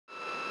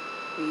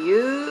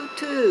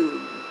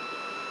YouTube.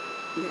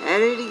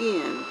 At it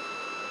again.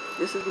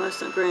 This is my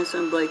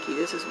grandson Blakey.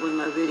 This is one of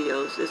my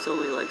videos. It's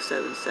only like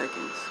 7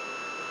 seconds.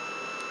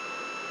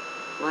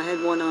 Well, I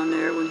had one on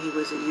there when he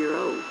was a year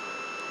old.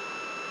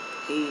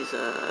 He's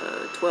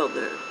 12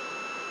 there.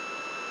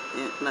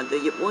 And the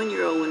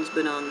 1-year-old one's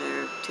been on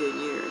there 10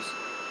 years.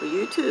 Well,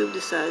 YouTube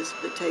decides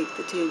to take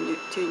the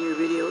 10-year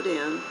video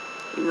down.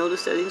 Even though the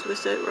settings were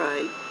set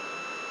right.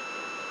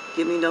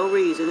 Give me no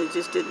reason. It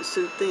just didn't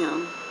suit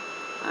them.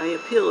 I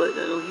appeal it.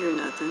 I don't hear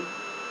nothing.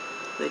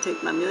 They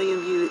take my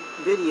million-view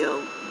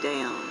video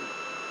down.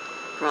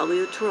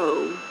 Probably a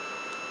troll.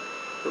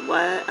 But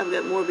why I've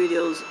got more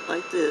videos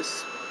like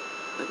this,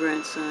 my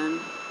grandson,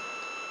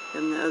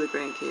 and the other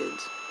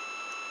grandkids.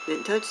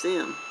 Didn't touch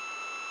them.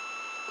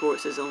 Of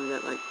course, there's only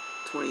got like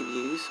 20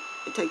 views.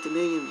 They take the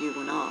million-view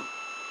one off.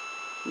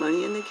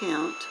 Money in the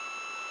account.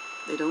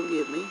 They don't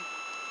give me.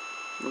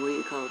 What do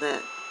you call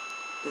that?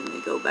 Then they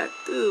go back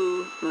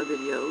through my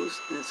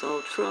videos, and it's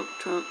all Trump,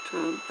 Trump,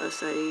 Trump. I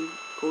say,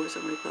 of course,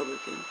 I'm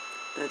Republican.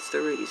 That's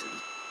the reason.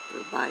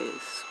 They're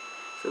biased.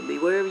 So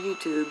beware of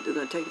YouTube. They're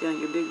going to take down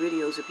your big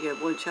videos if you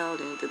have one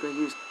child in it. They're going to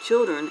use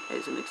children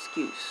as an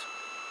excuse,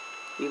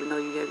 even though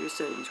you have your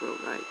settings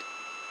rolled right.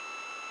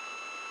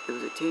 It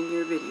was a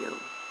 10-year video.